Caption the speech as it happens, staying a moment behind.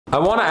I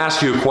want to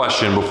ask you a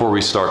question before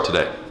we start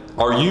today.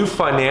 Are you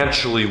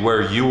financially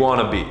where you want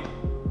to be?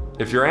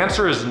 If your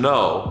answer is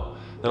no,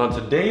 then on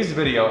today's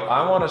video,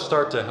 I want to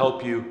start to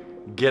help you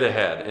get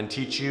ahead and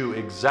teach you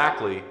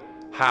exactly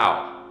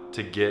how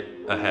to get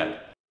ahead.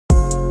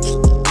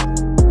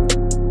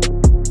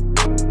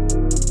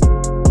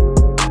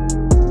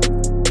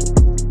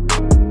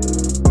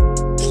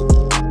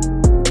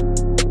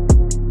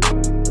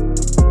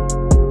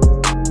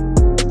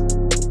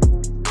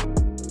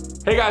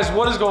 Hey guys,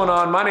 what is going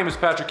on? My name is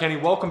Patrick Kenny.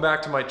 Welcome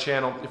back to my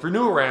channel. If you're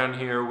new around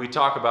here, we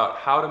talk about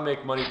how to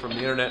make money from the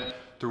internet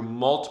through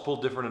multiple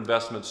different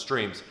investment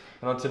streams.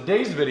 And on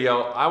today's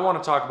video, I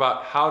want to talk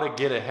about how to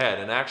get ahead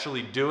and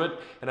actually do it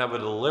and have a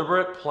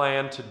deliberate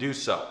plan to do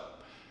so.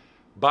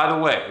 By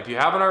the way, if you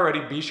haven't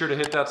already, be sure to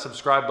hit that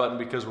subscribe button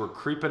because we're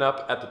creeping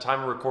up at the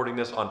time of recording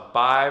this on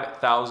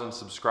 5,000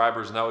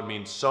 subscribers, and that would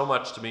mean so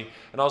much to me.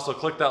 And also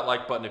click that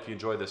like button if you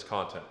enjoy this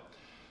content.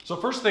 So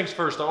first things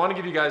first, I want to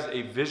give you guys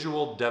a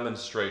visual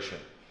demonstration.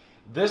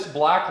 This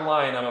black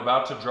line I'm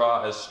about to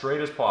draw as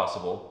straight as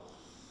possible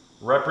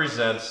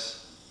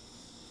represents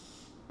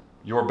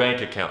your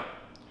bank account.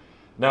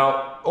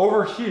 Now,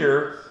 over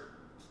here,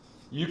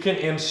 you can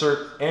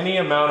insert any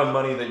amount of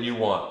money that you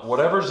want.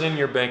 Whatever's in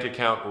your bank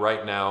account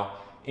right now,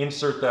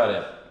 insert that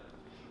in.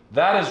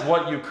 That is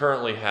what you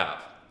currently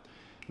have.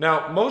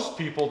 Now, most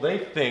people, they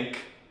think,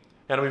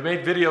 and we've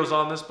made videos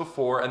on this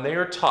before, and they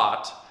are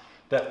taught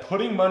that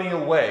putting money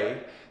away,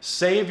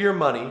 save your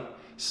money,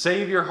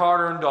 save your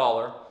hard-earned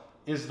dollar,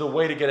 is the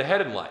way to get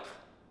ahead in life.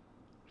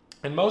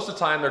 And most of the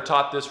time they're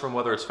taught this from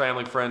whether it's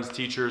family, friends,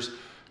 teachers,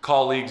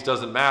 colleagues,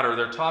 doesn't matter.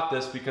 They're taught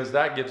this because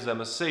that gives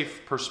them a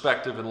safe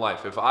perspective in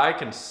life. If I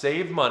can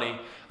save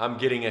money, I'm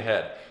getting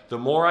ahead. The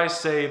more I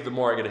save, the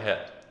more I get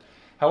ahead.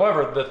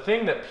 However, the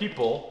thing that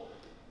people,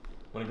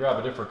 I'm going to grab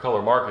a different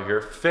color marker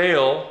here,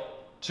 fail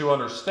to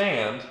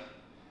understand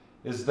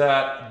is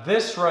that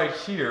this right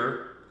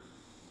here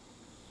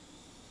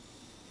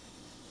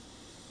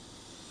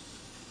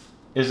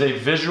is a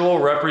visual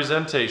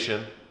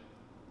representation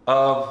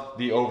of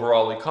the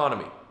overall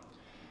economy.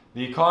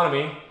 The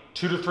economy,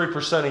 2 to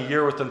 3% a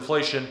year with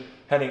inflation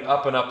heading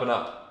up and up and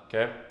up,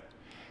 okay?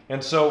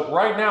 And so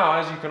right now,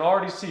 as you can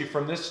already see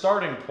from this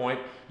starting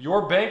point,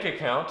 your bank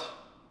account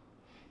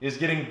is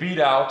getting beat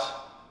out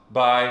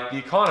by the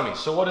economy.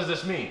 So what does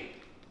this mean?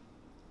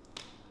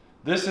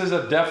 This is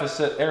a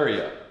deficit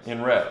area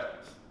in red.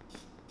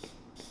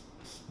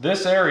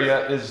 This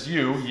area is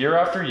you, year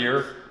after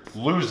year,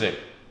 losing.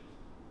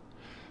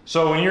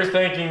 So when you're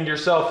thinking to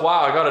yourself,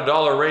 wow, I got a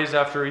dollar raise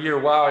after a year,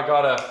 wow, I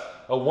got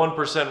a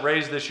 1%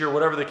 raise this year,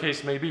 whatever the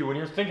case may be, when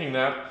you're thinking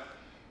that,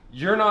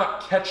 you're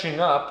not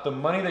catching up. The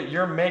money that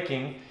you're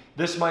making,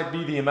 this might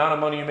be the amount of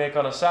money you make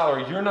on a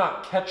salary, you're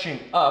not catching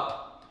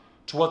up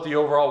to what the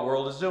overall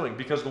world is doing,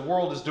 because the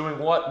world is doing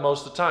what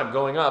most of the time?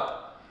 Going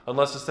up,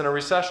 unless it's in a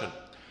recession.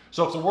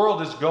 So if the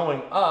world is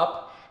going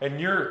up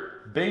and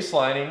you're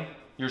baselining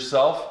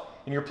yourself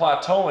and you're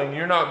plateauing,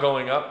 you're not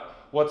going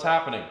up, what's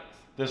happening?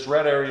 This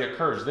red area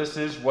occurs. This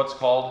is what's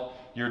called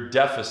your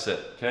deficit,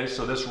 okay?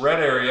 So this red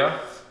area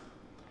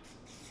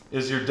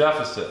is your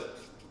deficit.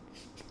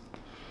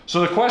 So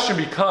the question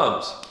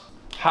becomes,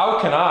 how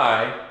can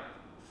I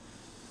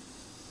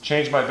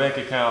change my bank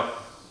account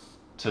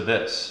to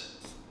this?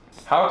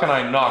 How can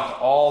I knock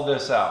all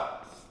this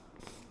out?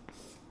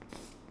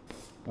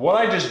 What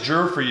I just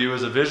drew for you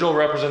is a visual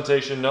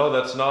representation. No,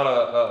 that's not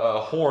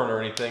a horn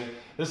or anything.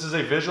 This is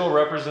a visual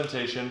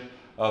representation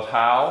of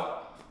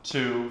how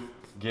to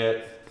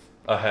get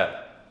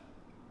ahead.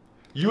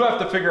 You have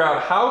to figure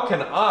out, how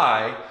can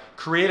I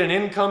create an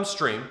income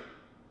stream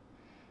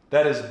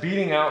that is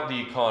beating out the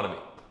economy,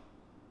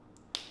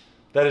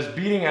 that is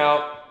beating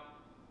out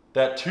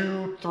that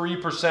 2,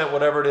 3%,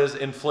 whatever it is,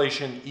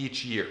 inflation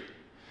each year.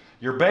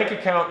 Your bank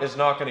account is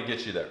not going to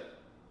get you there.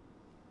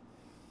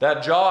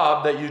 That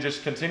job that you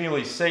just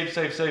continually save,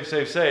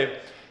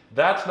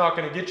 that's not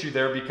going to get you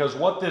there, because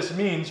what this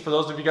means, for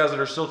those of you guys that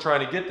are still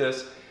trying to get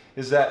this,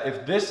 is that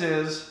if this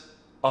is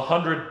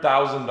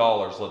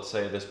 $100,000, let's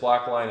say this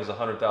black line is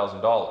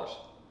 $100,000,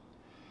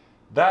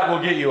 that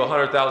will get you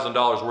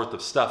 $100,000 worth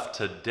of stuff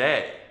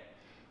today.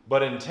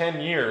 But in 10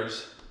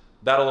 years,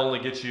 that'll only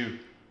get you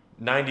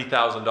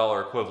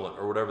 $90,000 equivalent,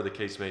 or whatever the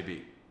case may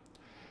be.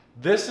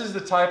 This is the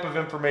type of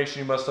information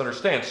you must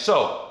understand.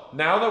 So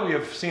now that we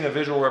have seen a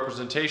visual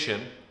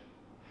representation,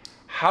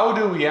 how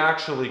do we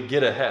actually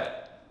get ahead?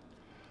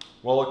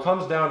 Well, it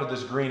comes down to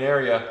this green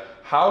area.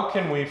 How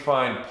can we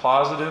find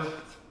positive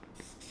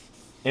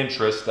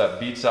interest that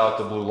beats out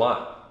the blue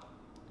line?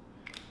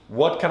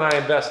 What can I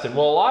invest in?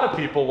 Well, a lot of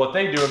people, what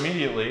they do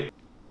immediately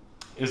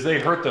is they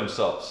hurt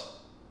themselves,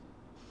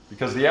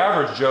 because the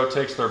average Joe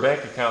takes their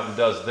bank account and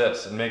does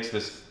this and makes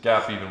this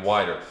gap even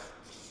wider.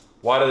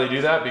 Why do they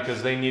do that?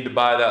 Because they need to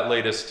buy that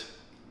latest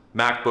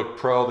MacBook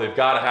Pro. They've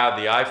got to have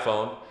the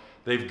iPhone.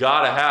 They've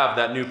got to have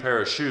that new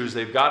pair of shoes.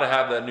 They've got to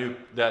have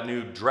that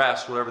new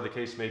dress, whatever the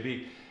case may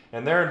be.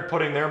 And they're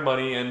putting their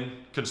money in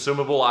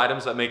consumable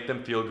items that make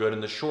them feel good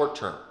in the short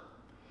term.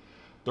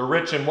 The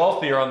rich and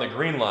wealthy are on the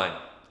green line.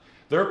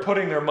 They're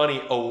putting their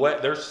money away,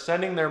 they're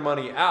sending their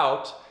money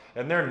out,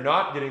 and they're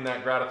not getting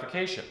that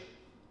gratification.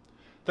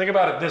 Think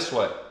about it this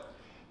way.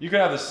 You can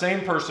have the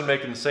same person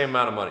making the same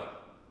amount of money.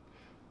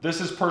 This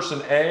is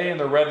person A in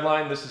the red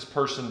line, this is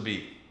person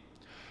B.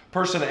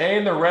 Person A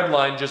in the red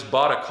line just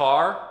bought a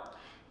car.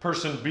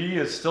 Person B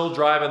is still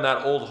driving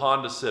that old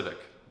Honda Civic.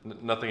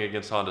 Nothing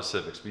against Honda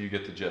Civics, but you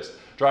get the gist.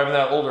 Driving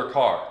that older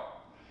car.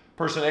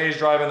 Person A is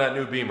driving that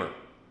new Beamer.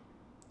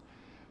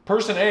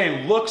 Person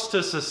A looks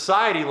to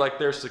society like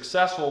they're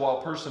successful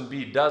while person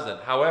B doesn't.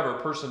 However,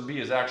 person B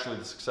is actually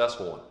the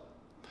successful one.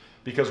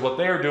 Because what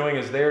they are doing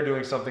is they are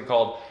doing something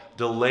called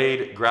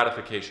delayed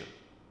gratification.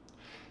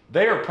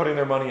 They are putting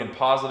their money in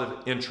positive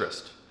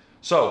interest.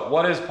 So,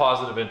 what is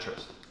positive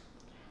interest?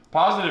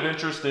 Positive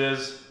interest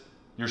is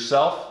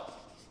yourself,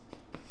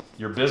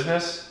 your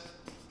business,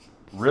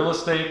 real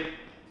estate,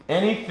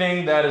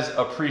 anything that is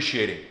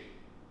appreciating.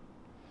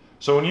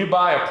 So when you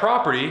buy a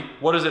property,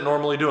 what is it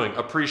normally doing?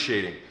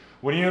 Appreciating.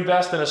 When you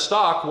invest in a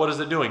stock, what is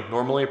it doing?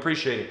 Normally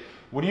appreciating.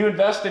 When you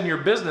invest in your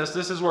business,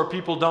 this is where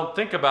people don't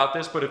think about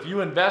this, but if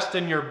you invest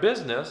in your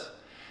business,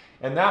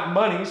 and that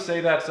money, say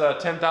that's a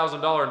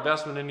 $10,000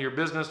 investment in your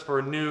business for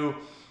a new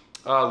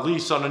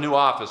lease on a new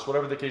office,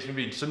 whatever the case may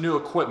be, some new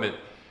equipment.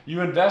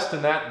 You invest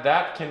in that,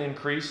 that can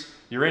increase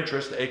your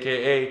interest,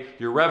 aka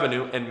your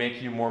revenue, and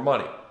make you more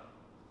money.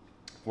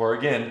 Where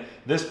again,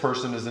 this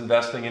person is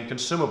investing in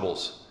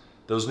consumables,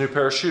 those new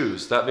pair of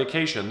shoes, that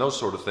vacation, those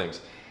sort of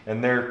things.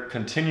 And they're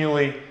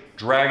continually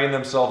dragging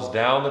themselves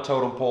down the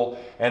totem pole,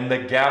 and the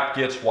gap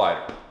gets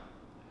wider.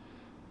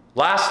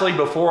 Lastly,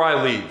 before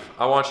I leave,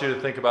 I want you to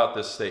think about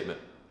this statement.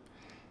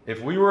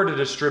 If we were to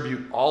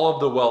distribute all of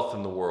the wealth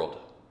in the world,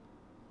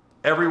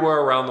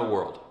 everywhere around the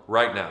world,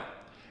 right now,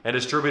 and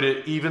distribute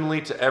it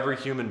evenly to every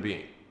human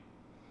being,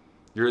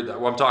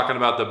 I'm talking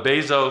about the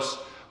Bezos,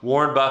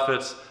 Warren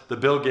Buffetts, the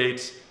Bill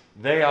Gates,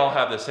 they all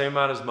have the same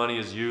amount of money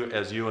as you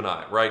and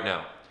I, right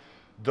now.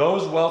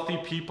 Those wealthy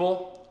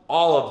people,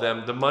 all of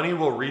them, the money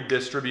will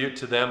redistribute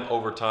to them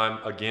over time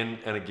again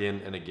and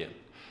again and again.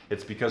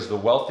 It's because the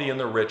wealthy and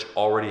the rich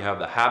already have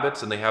the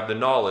habits and they have the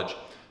knowledge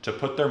to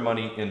put their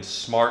money in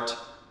smart,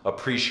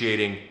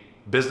 appreciating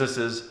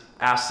businesses,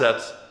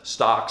 assets,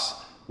 stocks,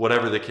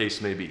 whatever the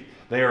case may be.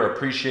 They are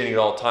appreciating at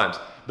all times.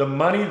 The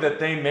money that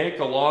they make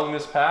along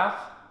this path,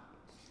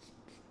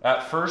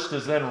 at first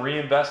is then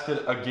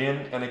reinvested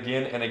again and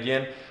again and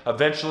again.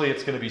 Eventually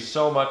it's going to be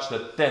so much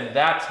that then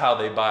that's how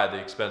they buy the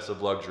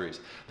expensive luxuries.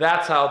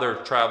 That's how they're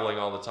traveling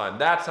all the time.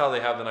 That's how they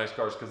have the nice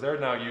cars, because they're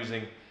now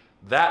using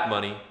that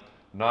money,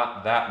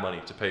 not that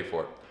money, to pay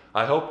for it.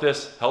 I hope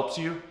this helps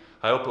you.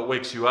 I hope it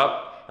wakes you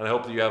up, and I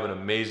hope that you have an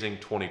amazing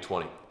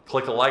 2020.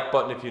 Click the like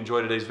button if you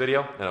enjoyed today's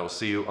video, and I will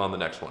see you on the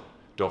next one.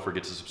 Don't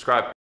forget to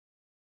subscribe.